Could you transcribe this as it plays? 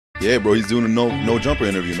Yeah, bro, he's doing a NoJumper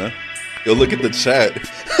interview, man. Yo, look at the chat.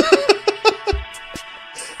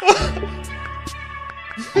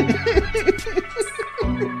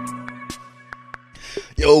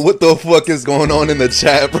 Yo, what the fuck is going on in the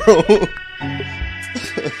chat, bro?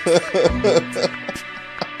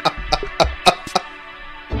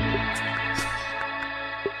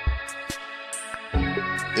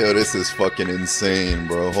 Yo, this is fucking insane,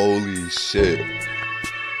 bro. Holy shit.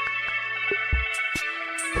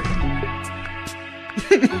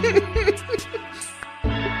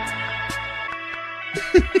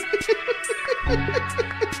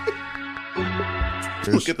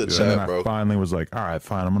 Look at the chat, bro. I finally was like, all right,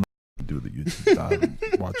 fine, I'm gonna do the YouTube dive and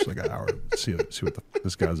watch like an hour, see what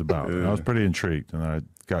this guy's about. Yeah. And I was pretty intrigued, and I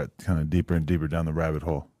got kind of deeper and deeper down the rabbit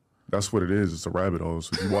hole. That's what it is. It's a rabbit hole.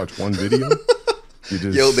 So if you watch one video, you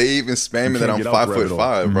just, yo, they even spamming that I'm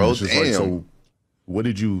 5'5", bro. Damn. Like, so what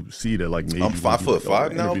did you see that like made I'm you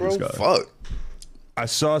 5'5" now, bro? Fuck. I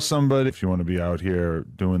saw somebody, if you want to be out here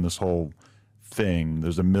doing this whole thing,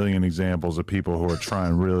 there's a million examples of people who are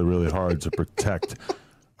trying really, really hard to protect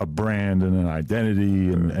a brand and an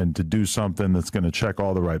identity and to do something that's going to check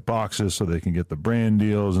all the right boxes so they can get the brand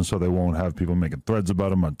deals and so they won't have people making threads about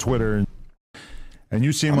them on Twitter. And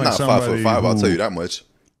you seem like somebody 5'5", I'll tell you that much.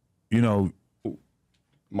 You know,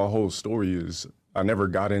 my whole story is I never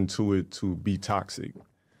got into it to be toxic.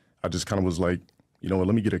 I just kind of was like, you know what,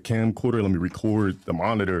 let me get a camcorder, let me record the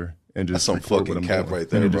monitor and just that's some fucking cap right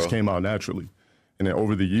there, and it bro. just came out naturally. And then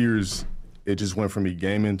over the years, it just went from me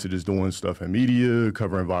gaming to just doing stuff in media,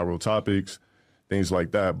 covering viral topics, things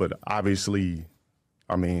like that. But obviously,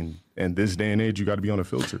 I mean, in this day and age, you got to be on a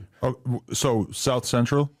filter. Oh, so South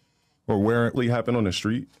Central, or where it happened on the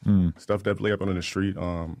street? Stuff definitely happened on the street.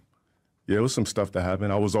 Yeah, it was some stuff that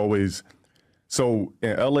happened. I was always, so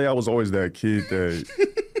in LA, I was always that kid that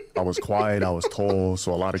I was quiet, I was tall,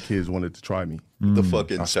 so a lot of kids wanted to try me. The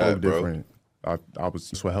fucking chat, bro. Different. I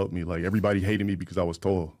was, that's what helped me. Like, everybody hated me because I was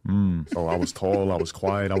tall. So I was tall, I was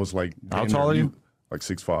quiet. I was like, how tall are you? Like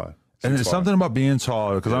 6'5". And there's something about being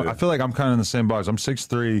tall, because I feel like I'm kind of in the same box. I'm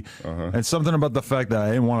 6'3", and something about the fact that I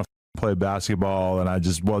didn't want to play basketball and I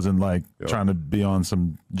just wasn't like trying to be on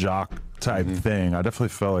some jock type thing. I definitely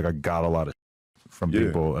felt like I got a lot of from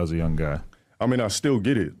people as a young guy. I mean, I still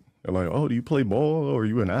get it. They're like, oh, do you play ball or are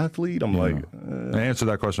you an athlete? I'm like, I answered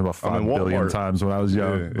that question about 5 billion times when I was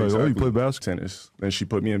young. Like, exactly. Oh, you play basketball? Tennis. Then she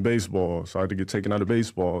put me in baseball, so I had to get taken out of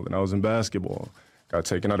baseball. Then I was in basketball. Got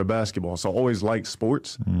taken out of basketball. So I always liked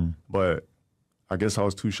sports, but I guess I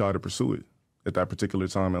was too shy to pursue it at that particular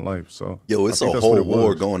time in life. So yo, it's a whole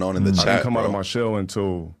war going on in the chat, I didn't come out of my shell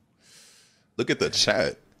until... Look at the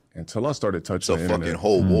chat. Until I started touching the internet. It's a fucking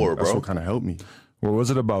whole war, bro. That's what kind of helped me. What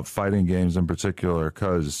was it about fighting games in particular?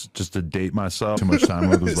 Because just to date myself, too much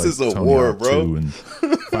time with was this like is a Tony war, Hawk bro. 2 and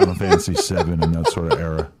Final Fantasy 7 and that sort of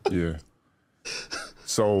era. Yeah.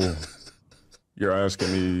 So you're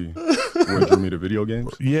asking me what drew me to video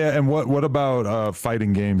games? Yeah, and what about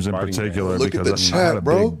fighting games in particular? Look because at the chat, I had a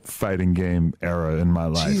bro. big fighting game era in my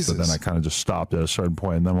life, but then I kind of just stopped at a certain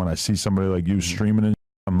point. And then when I see somebody like you streaming it,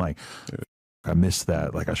 I'm like, I missed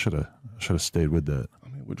that. Like I should have stayed with that. I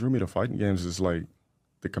mean, what drew me to fighting games is like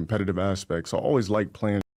the competitive aspect. So I always liked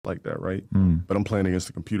playing like that, right? But I'm playing against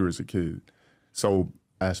the computer as a kid. So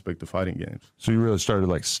aspect of fighting games. So you really started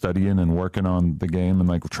like studying and working on the game and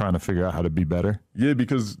like trying to figure out how to be better? Yeah,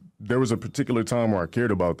 because there was a particular time where I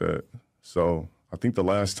cared about that. So I think the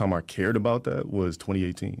last time I cared about that was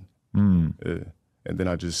 2018. Yeah. And then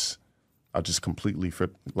I just completely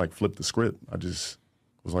flipped the script. I just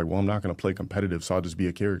was like, well, I'm not going to play competitive, so I'll just be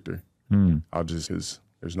a character. Because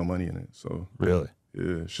there's no money in it. So really?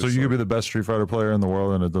 Yeah. So you could be the best Street Fighter player in the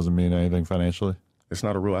world and it doesn't mean anything financially? It's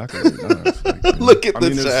not a real accolade. Nah, it's like, look at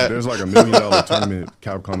the chat. There's like $1 million tournament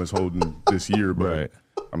Capcom is holding this year, but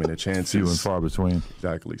I mean the chances few and far between.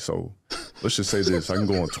 Exactly. So let's just say this: I can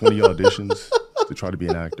go on 20 auditions to try to be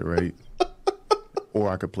an actor, right? Or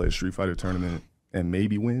I could play a Street Fighter tournament and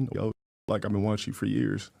maybe win. Yo, like I've been watching you for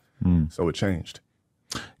years, so it changed.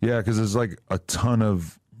 Yeah, because there's like a ton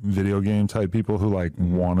of video game type people who like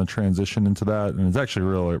want to transition into that, and it's actually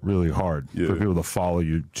really hard for people to follow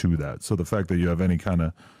you to that. So the fact that you have any kind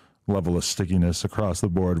of level of stickiness across the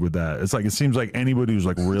board with that, it's like it seems like anybody who's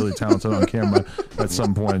like really talented on camera at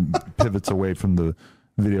some point pivots away from the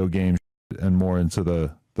video game and more into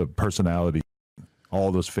the personality.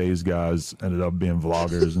 All those phase guys ended up being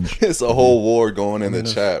vloggers and shit. It's a whole war going in the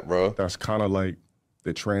chat, bro. That's kind of like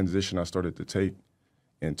the transition I started to take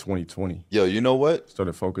in 2020. Yo, you know what?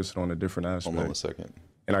 Started focusing on a different aspect. Hold on a second.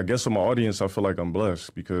 And I guess for my audience, I feel like I'm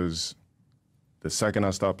blessed because the second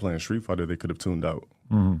I stopped playing Street Fighter, they could have tuned out.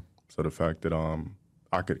 So the fact that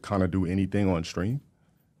I could kind of do anything on stream.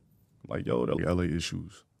 Like, yo, the LA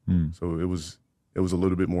issues. So it was a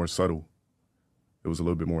little bit more subtle. It was a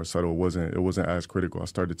little bit more subtle. It wasn't as critical. I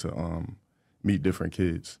started to meet different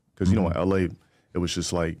kids because you know in LA it was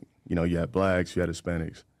just like, you know, you had blacks, you had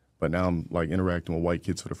Hispanics, but now I'm like interacting with white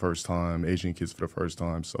kids for the first time, Asian kids for the first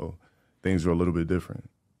time. So things are a little bit different.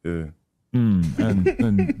 Yeah.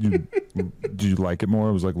 And do you like it more?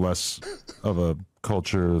 It was like less of a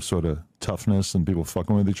culture of sort of toughness and people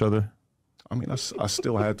fucking with each other? I mean, I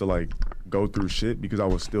still had to like go through shit because I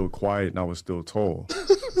was still quiet and I was still tall.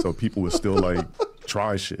 So people would still like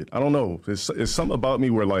try shit. I don't know. It's something about me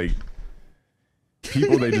where like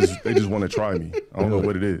people, they just want to try me. I don't know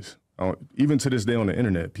what it is. Even to this day on the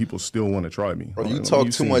internet, people still want to try me. Bro, you talk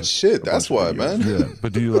too much shit. That's why, man. Yeah,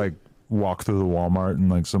 but do you like walk through the Walmart and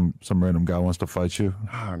like some random guy wants to fight you?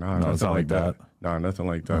 Nah, no, nothing it's not like that. Nah, nothing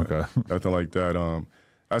like that. Okay. Nothing like that.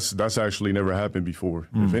 That's actually never happened before.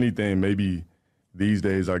 If anything, maybe these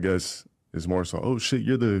days, I guess, it's more so, oh shit,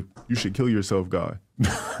 you should kill yourself guy.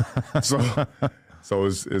 So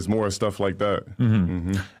it's more stuff like that.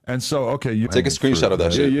 And so, okay, you take a screenshot of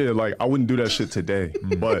that shit. Yeah, like I wouldn't do that shit today,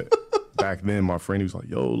 but back then my friend, he was like,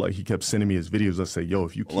 yo, like he kept sending me his videos. I say, yo,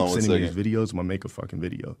 if you keep sending me these videos, I'm gonna make a fucking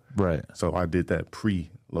video. Right. So I did that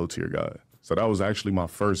pre-LowTierGod. So that was actually my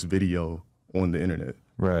first video on the internet.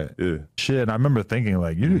 Right. Yeah. Shit, I remember thinking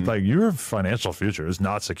like your financial future is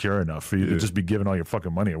not secure enough for you to just be giving all your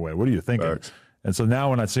fucking money away. What are you thinking? Facts. And so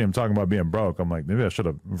now when I see him talking about being broke, I'm like, maybe I should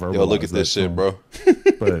have verbalized. Yo, look at this shit, bro.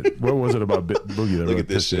 But what was it about Boogie that really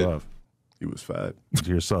pissed you off? He was fat. To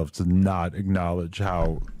yourself to not acknowledge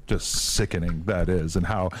how just sickening that is, and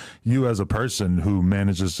how you as a person who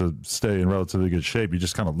manages to stay in relatively good shape, you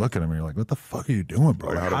just kind of look at him and you're like, what the fuck are you doing,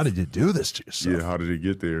 bro? Like, how did you do this to yourself? Yeah, how did it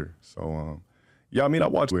get there? So, yeah, I mean, I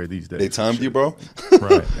watch where these days. They timed you, bro?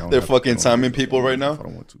 Right. They're fucking timing people right now? I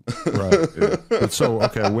don't want to. Right. Yeah. But so,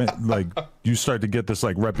 okay, when like you start to get this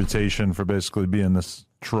like reputation for basically being this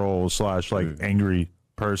troll / like angry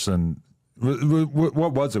person,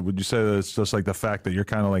 what was it? Would you say that it's just like the fact that you're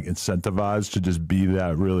kind of like incentivized to just be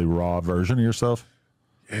that really raw version of yourself?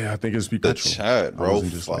 Yeah, I think it's because the chat, bro.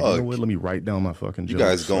 Just like, you know what? Let me write down my fucking jokes. You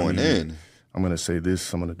guys going in. I'm gonna say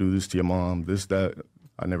this. I'm gonna do this to your mom. This, that.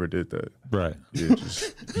 I never did that. Right. Yeah,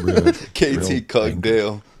 just KT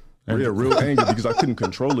Cuckdale. Real angry because I couldn't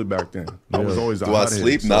control it back then. I was always the Do I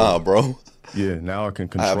sleep? Nah, bro. Yeah, now I can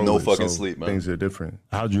control it. I have no fucking sleep, man. Things are different.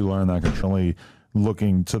 How'd you learn that? Controlling,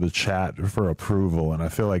 looking to the chat for approval, and I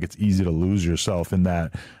feel like it's easy to lose yourself in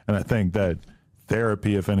that. And I think that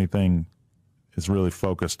therapy, if anything, is really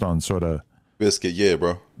focused on sort of Biscuit, yeah,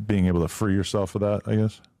 bro. Being able to free yourself of that, I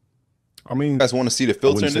guess. I mean, you guys want to see the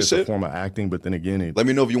filter in this shit? It's a form of acting, but then again, let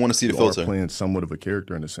me know if you want to see the filter. Playing somewhat of a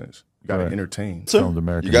character in a sense. You got to entertain.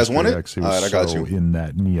 You guys want it? All right, I got you. In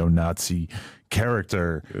that neo-Nazi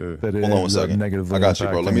character that hold on one second. Negatively I got you,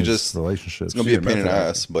 bro. Let me just. Relationships. It's gonna be a pain in the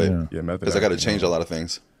ass, but because I got to change a lot of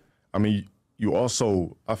things. I mean, you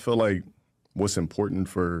also. I feel like what's important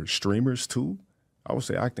for streamers too. I would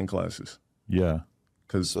say acting classes. Yeah.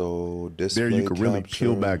 Because there you could really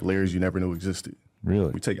peel back layers you never knew existed.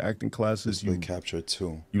 Really? We take acting classes. You capture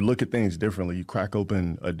too. You look at things differently. You crack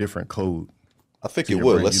open a different code. I think it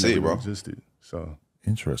would. Let's see, bro. Existed. So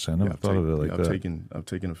interesting. I never thought of it like that. I've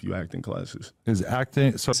taken a few acting classes. Is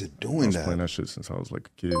acting? So is it doing that? Playing that shit since I was like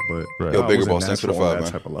a kid, but Yo, Bigger Boss, thanks for the 5, man.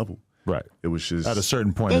 That type of level. Right. It was just at a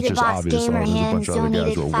certain point. It's just obvious. There's a bunch of other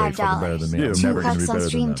guys who are way fucking better than me. Yeah, I'm never gonna be better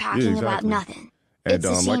than them. Talking about nothing. And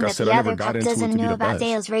like I said, I never got into it to be the best.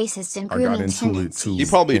 I got into it to. He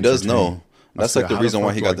probably does know. That's like the reason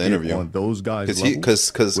why he got the interview. On those guys,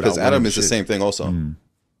 because Adam is the same thing also.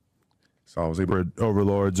 So I was able to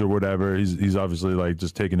overlords or whatever. He's obviously like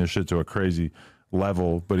just taking his shit to a crazy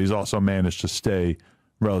level, but he's also managed to stay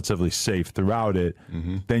relatively safe throughout it.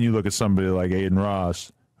 Then you look at somebody like Aiden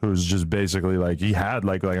Ross, who's just basically like he had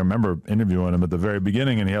like I remember interviewing him at the very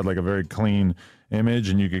beginning, and he had like a very clean image,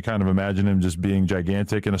 and you could kind of imagine him just being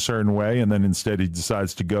gigantic in a certain way, and then instead he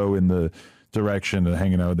decides to go in the direction of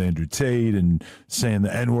hanging out with Andrew Tate and saying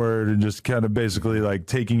the N-word and just kind of basically like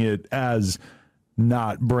taking it as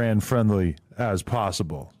not brand friendly as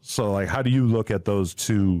possible. So like, how do you look at those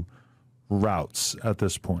two routes at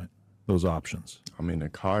this point, those options? I mean, the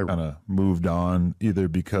Kai kind of moved on either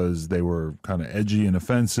because they were kind of edgy and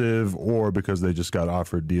offensive or because they just got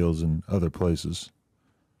offered deals in other places.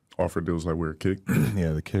 Offered deals like where Kick?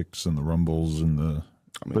 Yeah, the Kicks and the Rumbles and the...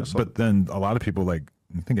 I mean, but then a lot of people like,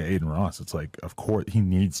 you think of Aiden Ross, it's like, of course, he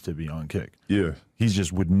needs to be on Kick. Yeah. He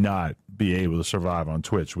just would not be able to survive on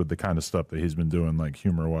Twitch with the kind of stuff that he's been doing, like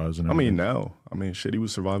humor-wise and everything. Shit, he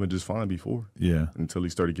was surviving just fine before. Yeah. Until he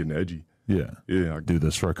started getting edgy. Yeah. Yeah, Do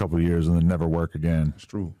this for a couple of years and then never work again. it's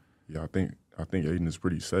true. Yeah, I think Aiden is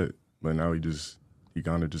pretty set, but now he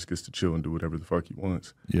kind of just gets to chill and do whatever the fuck he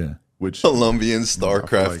wants. Yeah. Which Colombian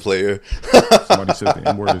StarCraft player. somebody said the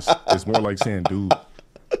N word it's more like saying dude.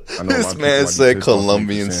 I know This man said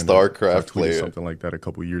Colombian StarCraft player. Something like that a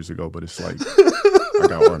couple years ago, but it's like I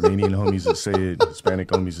got Armenian homies that say it, Hispanic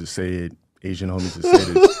homies that say it, Asian homies that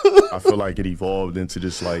say it. I feel like it evolved into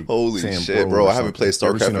just like Holy saying shit, bro! I haven't played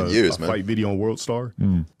Ever StarCraft seen in years, a man. fight video on World Star.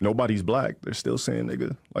 Nobody's black. They're still saying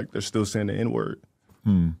nigga. Like they're still saying the N word.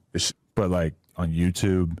 But like on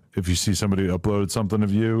YouTube, if you see somebody uploaded something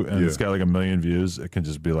of you and it's got like 1 million views, it can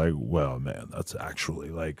just be like, well, man, that's actually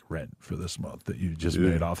like rent for this month that you just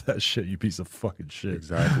made off that shit, you piece of fucking shit.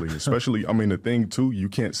 Exactly. Especially, I mean, the thing too, you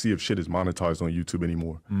can't see if shit is monetized on YouTube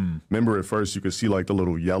anymore. Remember at first you could see like the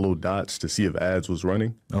little yellow dots to see if ads was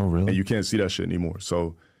running. Oh, really? And you can't see that shit anymore.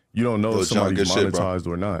 So you don't know Yo, if John, somebody's good shit, bro. monetized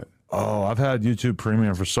or not. Oh, I've had YouTube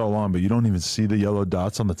Premium for so long, but you don't even see the yellow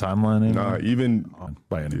dots on the timeline anymore? Nah, even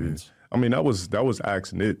By any means. I mean, that was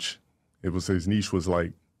Axe niche. It was his niche was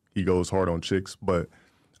like he goes hard on chicks. But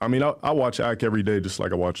I mean, I watch Axe every day just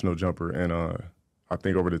like I watch NoJumper. And I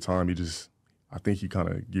think over the time I think he kind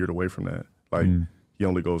of geared away from that. Like he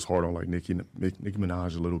only goes hard on like Nicki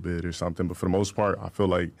Minaj a little bit or something. But for the most part, I feel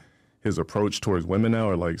like his approach towards women now,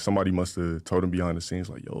 or like somebody must have told him behind the scenes,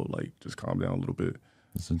 like, yo, like just calm down a little bit.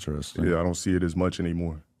 That's interesting. Yeah, I don't see it as much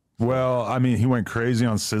anymore. Well, I mean, he went crazy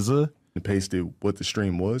on SZA. And pasted what the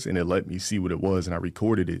stream was, and it let me see what it was, and I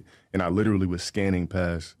recorded it, and I literally was scanning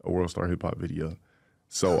past a World Star Hip Hop video.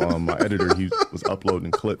 So my editor, he was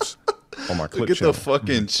uploading clips on my clip Look at channel. the fucking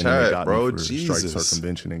And then they chat, got bro. me for strike Jesus.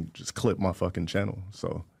 circumvention and just clipped my fucking channel.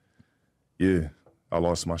 So yeah, I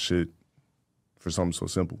lost my shit for something so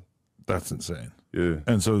simple. That's insane. Yeah.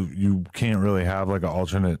 And so you can't really have like an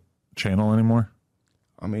alternate channel anymore?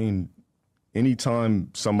 I mean, anytime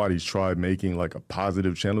somebody's tried making like a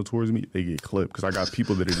positive channel towards me, they get clipped because I got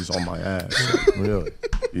people that are just on my ass. Really?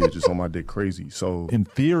 Yeah, just on my dick crazy. So In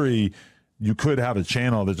theory, you could have a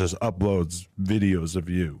channel that just uploads videos of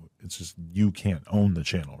you. It's just you can't own the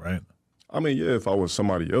channel, right? I mean, yeah, if I was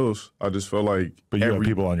somebody else, I just felt like But you have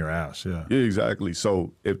people on your ass, yeah. Yeah, exactly.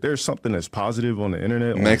 So if there's something that's positive on the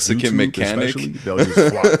internet, on Mexican YouTube mechanic. especially, they'll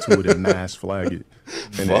just flock to it and mass flag it.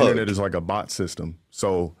 And the internet is like a bot system.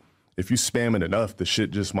 So if you spam it enough, the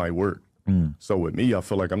shit just might work. So with me, I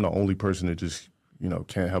feel like I'm the only person that just,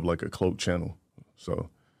 can't have like a cloak channel. So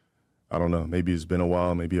I don't know. Maybe it's been a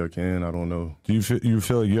while. Maybe I can. I don't know. Do you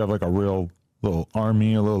feel like you have like a real little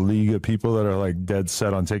army, a little league of people that are like dead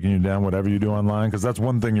set on taking you down, whatever you do online? Because that's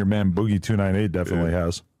one thing your man Boogie 298 definitely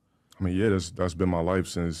has. I mean, yeah, that's been my life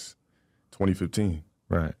since 2015.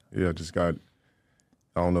 Right. Yeah, I just got,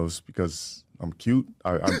 I don't know, it's because I'm cute.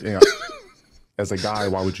 As a guy,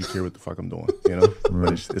 why would you care what the fuck I'm doing,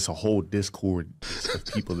 But it's a whole discord of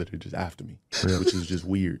people that are just after me, which is just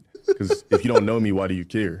weird. Because if you don't know me, why do you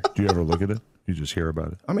care? Do you ever look at it? You just hear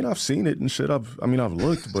about it? I mean, I've seen it and shit. I've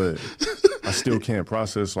looked, but I still can't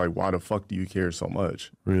process, like, why the fuck do you care so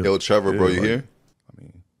much? Really? Yo, Trevor, bro, Yeah, you like, here? I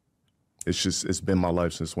mean, it's been my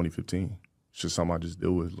life since 2015. It's just something I just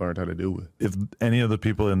learned how to deal with. If any of the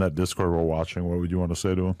people in that Discord were watching, what would you want to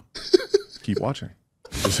say to them? Keep watching.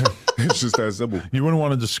 It's just that simple. You wouldn't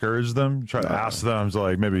want to discourage them? Try to ask them to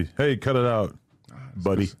like maybe, hey, cut it out,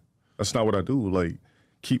 buddy. That's not what I do. Like,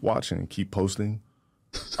 keep watching, keep posting.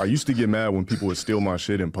 I used to get mad when people would steal my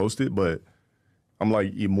shit and post it, but I'm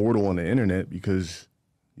like immortal on the internet because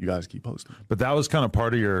you guys keep posting. But that was kind of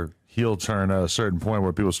part of your heel turn at a certain point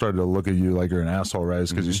where people started to look at you like you're an asshole, right?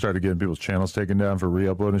 Because you started getting people's channels taken down for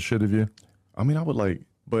re-uploading shit of you. I mean, I would like,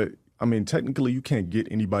 but I mean, technically you can't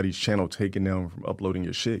get anybody's channel taken down from uploading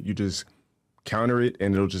your shit. You just counter it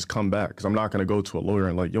and it'll just come back. Because I'm not gonna go to a lawyer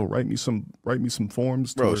and like, yo, write me some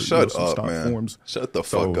forms. Bro, shut up, stock man. Forms. Shut the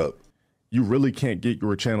fuck up. You really can't get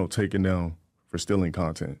your channel taken down for stealing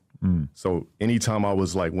content. So anytime I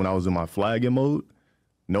was like, when I was in my flagging mode,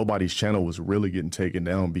 nobody's channel was really getting taken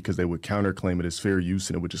down because they would counterclaim it as fair use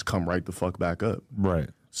and it would just come right the fuck back up. Right.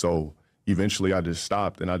 So eventually I just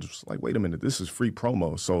stopped and I just like, wait a minute, this is free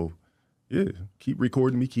promo. So yeah, keep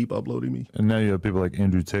recording me, keep uploading me. And now you have people like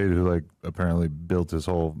Andrew Tate who like apparently built his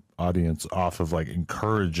whole audience off of like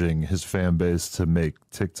encouraging his fan base to make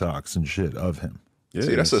TikToks and shit of him. Yeah,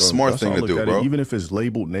 See, that's a smart that's thing how I to look do, at it. bro. Even if it's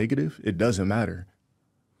labeled negative, it doesn't matter.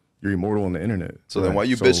 You're immortal on the internet. So then why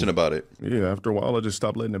you bitching about it? Yeah, after a while, I just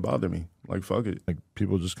stopped letting it bother me. Like, fuck it. Like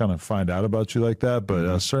people just kind of find out about you like that, but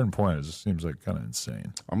at a certain point, it just seems like kind of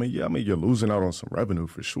insane. I mean, you're losing out on some revenue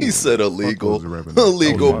for sure. He said Fuck illegal. loads of revenue.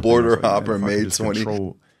 Illegal That was my border thing. I was hopper like, man, if I made could just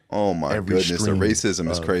 20. Oh my goodness, the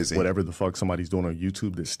racism is crazy. Whatever the fuck somebody's doing on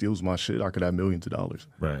YouTube that steals my shit, I could have millions of dollars.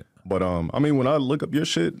 Right. But I mean, when I look up your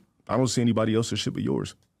shit, I don't see anybody else's shit but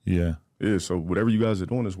yours. Yeah. Yeah, so whatever you guys are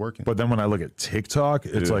doing is working. But then when I look at TikTok,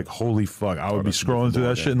 it's like, holy fuck. I would be scrolling through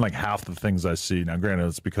that shit and like half the things I see. Now, granted,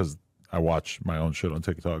 it's because I watch my own shit on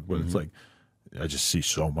TikTok, but it's like, I just see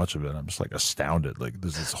so much of it. I'm just like astounded. Like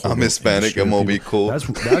there's this whole. I'm Hispanic. I'm gonna be cool. That's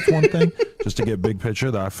one thing. Just to get big picture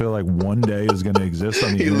that I feel like one day is gonna exist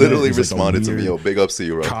on the internet. He literally responded to me. Yo, big ups to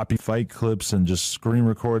you, bro. Copy fight clips and just screen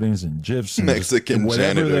recordings and gifs and Mexican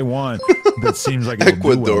whatever janitor. they want. That seems like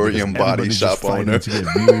Ecuadorian body shop owner. To get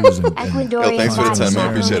views and, yo, thanks for the 10, man.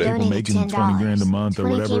 Appreciate it. People making 20 grand a month or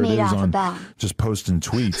whatever it is on just posting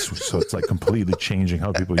tweets. So it's like completely changing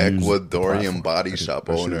how people use Ecuadorian body shop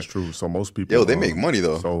owner. That's true. So most people. Yo, they make money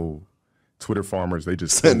though. So Twitter farmers, they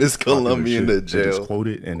just send this Colombian to jail. They just quote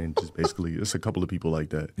it and then just basically, it's a couple of people like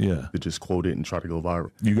that. Yeah. That just quote it and try to go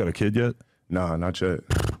viral. You got a kid yet? Nah, not yet.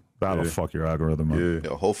 That'll fuck your algorithm up. Yeah.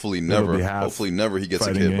 Yo, hopefully never he gets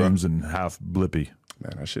a kid, bro. Games and half Blippy.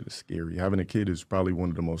 Man, that shit is scary. Having a kid is probably one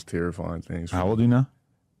of the most terrifying things. How old are you now?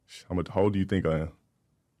 How old do you think I am?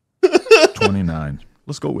 29.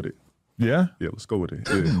 Let's go with it. Yeah? Yeah, let's go with it.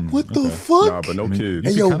 Yeah. What the fuck? Nah, but no kids.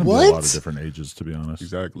 Hey, yo, kind of what? Be a lot of different ages, to be honest.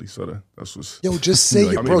 Exactly. So that's what's. Yo, just say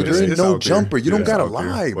it, bro. You're in NoJumper. You don't gotta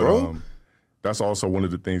lie, bro. That's also one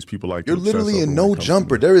of the things people like. You're literally in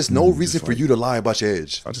NoJumper. There is no reason for you to lie about your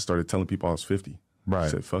age. I just started telling people I was 50. Right. I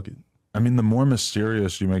said, fuck it. I mean, the more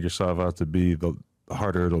mysterious you make yourself out to be, the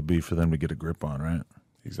harder it'll be for them to get a grip on, right?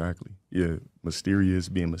 Exactly. Yeah. Mysterious,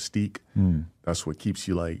 being mystique. That's what keeps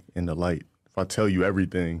you like in the light. If I tell you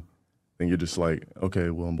everything, then you're just like,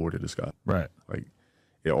 okay, well, I'm bored of this guy. Right. Like,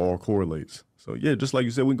 it all correlates. So, yeah, just like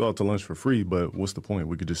you said, we can go out to lunch for free, but what's the point?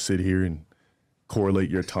 We could just sit here and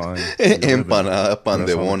correlate your time. Empanada, pan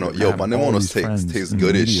de bono. Yo, pan de bono tastes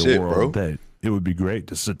good as shit, bro. It would be great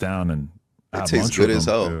to sit down and it tastes good as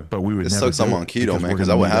hell. Yeah. But we would it never sucks I'm on keto, man, because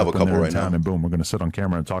I would have a couple right now. And boom, we're going to sit on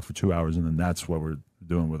camera and talk for 2 hours, and then that's what we're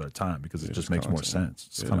doing with our time because it just makes more sense.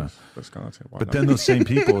 It's kind of. That's content. But then those same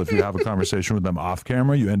people, if you have a conversation with them off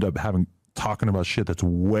camera, you end up talking about shit that's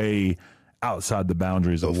way outside the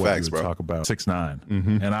boundaries of what you would talk about.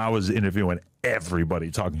 6ix9ine, and I was interviewing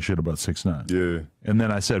everybody talking shit about 6ix9ine. Yeah. And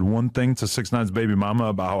then I said one thing to 6ix9ine's baby mama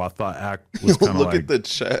about how I thought Act was kind of like, at the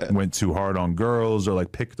chat. Went too hard on girls or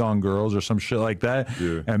like picked on girls or some shit like that.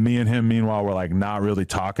 Yeah. And me and him, meanwhile, were like not really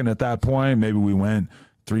talking at that point. Maybe we went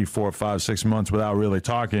 3, 4, 5, 6 months without really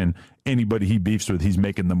talking. Anybody he beefs with, he's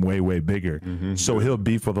making them way, way bigger. So he'll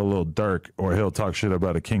beef with a little Dirk, or he'll talk shit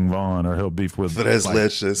about a King Von, or he'll beef with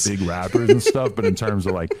like, big rappers and stuff. But in terms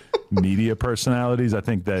of like media personalities, I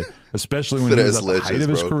think that especially when he was at the height of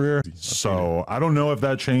his career. So I don't know if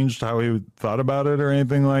that changed how he thought about it or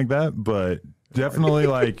anything like that, but definitely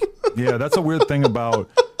like, yeah, that's a weird thing about,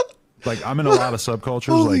 like, I'm in a lot of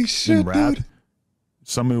subcultures. Holy like shit, in rap, dude.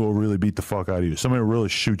 Somebody will really beat the fuck out of you. Somebody will really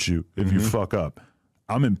shoot you if you fuck up.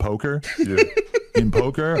 I'm in poker. Yeah. In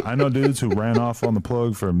poker, I know dudes who ran off on the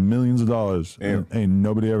plug for millions of dollars. And ain't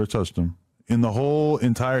nobody ever touched them. In the whole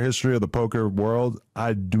entire history of the poker world,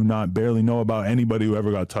 I do not barely know about anybody who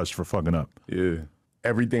ever got touched for fucking up. Yeah.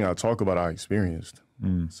 Everything I talk about, I experienced.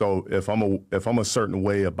 So if I'm a certain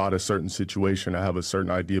way about a certain situation, I have a certain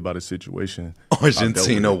idea about a situation.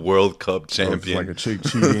 Argentina World Cup champion. Like a chick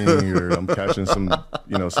cheating, or I'm catching some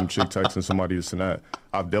chick texting somebody this and that.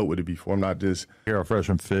 I've dealt with it before. I'm not just Hero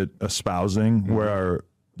Freshman Fit espousing where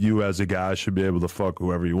you as a guy should be able to fuck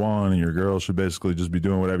whoever you want, and your girl should basically just be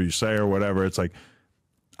doing whatever you say or whatever. It's like,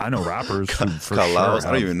 I know rappers who for sure I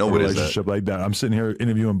don't even know what is that. Relationship like that. I'm sitting here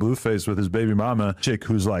interviewing Blueface with his baby mama, chick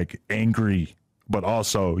who's like angry, but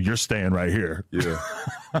also you're staying right here. Yeah.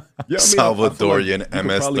 Salvadorian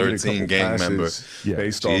MS-13 gang member. Yeah.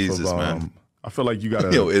 Based Jesus, off of, man. I feel like you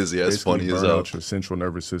gotta Yo, Izzy, that's funny as hell. out your central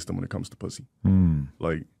nervous system when it comes to pussy.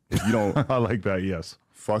 Like, if you don't I like that, yes.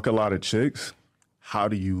 fuck a lot of chicks, how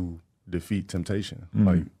do you defeat temptation?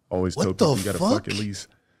 Like, always tell What people the you gotta fuck? fuck at least.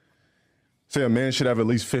 Say a man should have at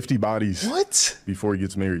least 50 bodies What? before he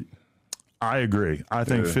gets married. I agree. I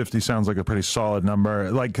think 50 sounds like a pretty solid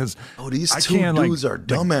number. Like, because These two dudes are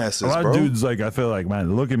dumbasses, a lot bro. of dudes, like, I feel like,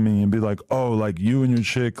 man, look at me and be like, oh, like, you and your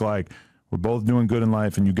chick, like, we're both doing good in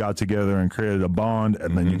life, and you got together and created a bond,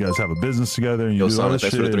 and then you guys have a business together, and you do all this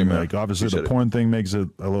shit. And, like, obviously, the porn thing makes it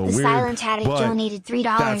a little weird. The silent addict donated $3.42.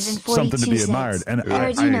 That's something to be admired. And I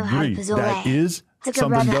agree. That is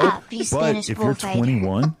something dope. But if you're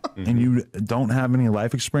 21 and you don't have any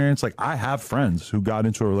life experience, like, I have friends who got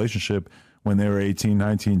into a relationship when they were 18,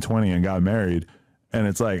 19, 20 and got married, And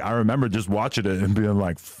it's like, I remember just watching it and being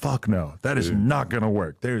like, fuck no, that is not going to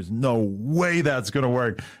work. There's no way that's going to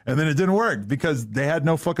work. And then it didn't work because they had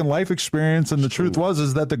no fucking life experience. And the truth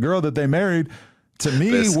is that the girl that they married, to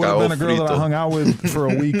me, would have been a girl that I hung out with for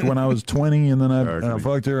a week when I was 20. And then I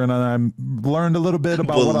fucked her. And then I learned a little bit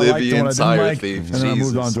about what I liked and what I didn't like. And then I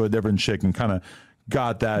moved on to a different chick and kind of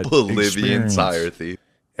got that Bolivian experience. tire thief.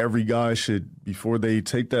 Every guy should, before they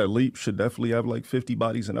take that leap, should definitely have like 50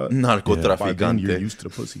 bodies and up. By then, you're used to the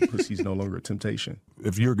pussy. Pussy's no longer a temptation.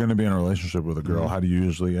 If you're going to be in a relationship with a girl, how do you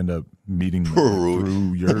usually end up meeting them?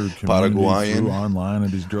 Through your community, Paraguayan, through online,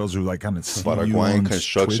 and these girls who like kind of see Paraguayan you on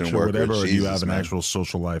construction Twitch or worker, whatever, or do you have an man. actual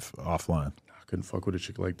social life offline? I couldn't fuck with a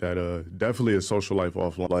chick like that. Definitely a social life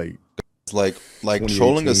offline. Like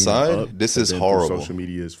trolling aside, this is horrible. Social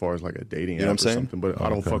media as far as like a dating You know app what I'm or saying? something, but I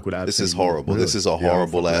don't fuck with apps. This is anymore. horrible. This is a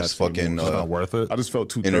horrible ass fucking. It's not worth it. I just felt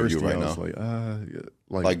too interview thirsty. right I was now.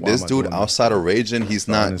 like Like this dude outside of raging, he's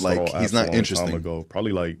not uninstalled he's apps not a long interesting. time ago.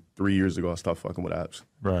 Probably like 3 years ago, I stopped fucking with apps.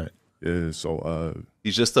 Right. Yeah, so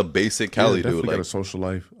He's just a basic Cali dude. definitely got Like a social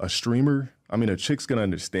life. A streamer. I mean, a chick's gonna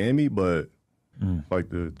understand me, but like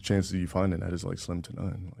the chances of you finding that is like slim to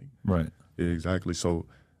none. Like, Right. yeah, exactly. So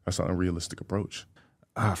that's an unrealistic approach.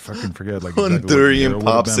 I fucking forget. Like Honduran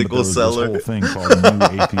popsicle seller. This whole thing called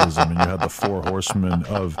New Atheism, and you had the 4 horsemen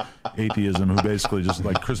of atheism, who basically just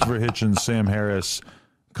like Christopher Hitchens, Sam Harris,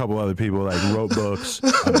 a couple other people like wrote books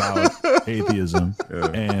about atheism,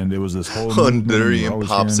 and it was this whole Honduran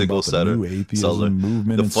popsicle seller.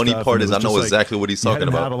 movement. The and funny stuff, part and is, it I was know just, exactly what he's talking you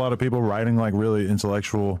about. had a lot of people writing like really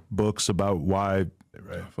intellectual books about why.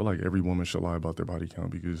 I feel like every woman should lie about their body count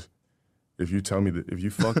because if you tell me that if you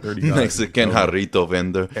fuck 30 guys, Mexican jarrito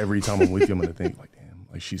vendor. every time I'm with you, I'm gonna think like, damn,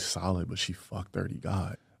 like she's solid, but she fucked 30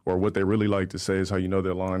 guys. Or what they really like to say is how you know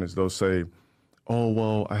their line is they'll say, oh,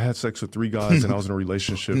 well, I had sex with 3 guys and I was in a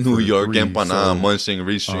relationship. New for York 3, empanada so, munching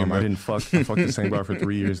restreamer. I fucked the same guy for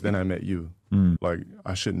 3 years, then I met you. Like,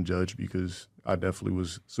 I shouldn't judge because I definitely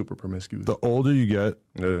was super promiscuous. The older you get,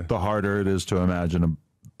 the harder it is to imagine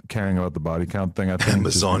caring about the body count thing. I think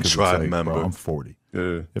Amazon just tribe like, member. Bro, I'm 40.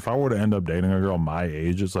 Yeah. If I were to end up dating a girl my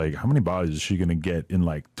age, it's like, how many bodies is she going to get in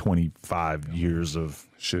like 25 years of...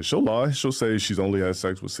 Shit, she'll lie. She'll say she's only had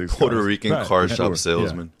sex with 6 Puerto guys. Rican car shop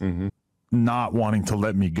salesman. not wanting to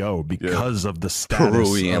let me go because of the status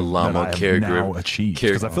Peruvian llama that I have now caregiver. achieved.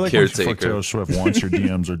 Because I feel like once you fuck Taylor Swift once, your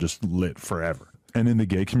DMs are just lit forever. And in the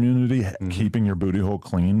gay community, keeping your booty hole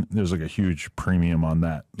clean, there's like a huge premium on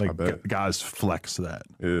that. Like guys flex that.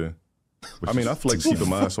 Yeah. I mean, I flex keeping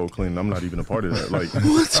my asshole clean. I'm not even a part of that. Like,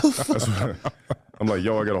 that's what, I'm like,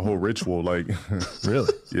 yo, I got a whole ritual. Like,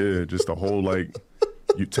 really? Yeah, just a whole like,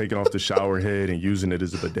 you taking off the shower head and using it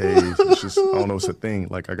as a bidet. It's just, I don't know, it's a thing.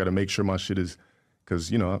 Like, I got to make sure my shit is,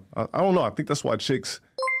 because you know, I don't know. I think that's why chicks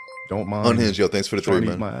don't mind. Unhinged, yo, thanks for the 3,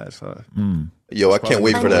 man. My ass, Yo, I can't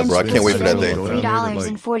wait for that, bro. I can't wait for that day.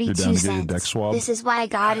 $3.42. This is why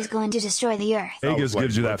God is going to destroy the earth. Vegas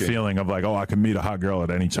gives you that feeling of like, oh, I can meet a hot girl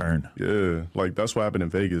at any turn. Yeah, like that's what happened in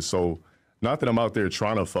Vegas. So, not that I'm out there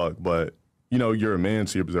trying to fuck, but you know, you're a man,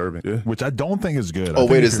 so you're observant. Yeah. Which I don't think is good. Oh,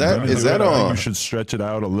 wait, is that you should stretch it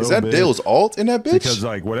out a little bit. Is that Dale's alt in that bitch? Because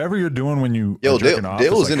like whatever you're doing when you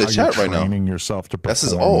Dale's in the chat right now. Training yourself to perform that's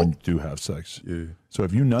his alt. when you do have sex. Yeah. So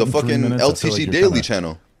if you nut the in 3 fucking minutes, LTG Daily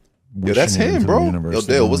channel. Yo, that's him, bro. Yo,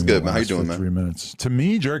 Dale, what's good, man? How you doing, man? 3 minutes. To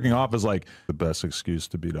me, jerking off is like the best excuse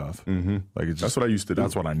to beat off. Like it's just, that's what I used to do.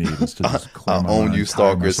 That's what I need. Is to just I own you,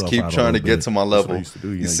 stalkers. Keep trying to get to my level.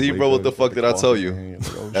 You see, bro, what the fuck did I tell you?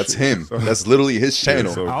 That's him. That's literally his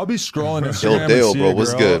channel. I'll be scrolling Instagram. Yo, Dale, bro,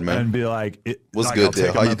 what's good, man? And be like, what's good,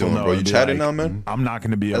 Dale? How you doing, bro? You chatting now, man? I'm not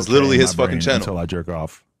going to be. That's literally his fucking channel until I jerk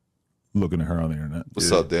off, looking at her on the internet. What's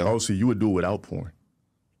up, Dale? Oh, so you would do it without porn?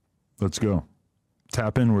 Let's go.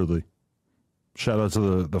 Tap inwardly. Shout out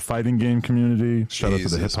to the fighting game community. Shout out to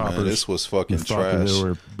the hip hoppers. This was fucking trash. They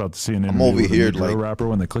were about to see an I'm over here like rapper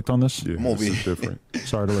when they clicked on this. Yeah, I'm over this is here. different.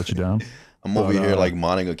 Sorry to let you down. I'm over here like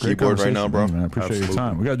modding a keyboard right now, bro. Man, I appreciate your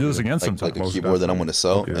time. We got to do this again sometime. Like a keyboard that I'm going to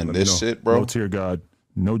sell. And this shit, bro. LowTierGod,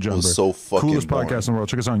 NoJumper. Was so fucking coolest boring. podcast in the world.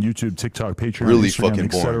 Check us out on YouTube, TikTok, Patreon, Really Instagram, fucking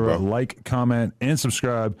boring, bro. Like, comment, and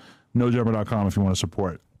subscribe. NoJumper.com if you want to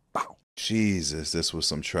support. Jesus, this was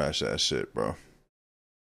some trash ass shit, bro.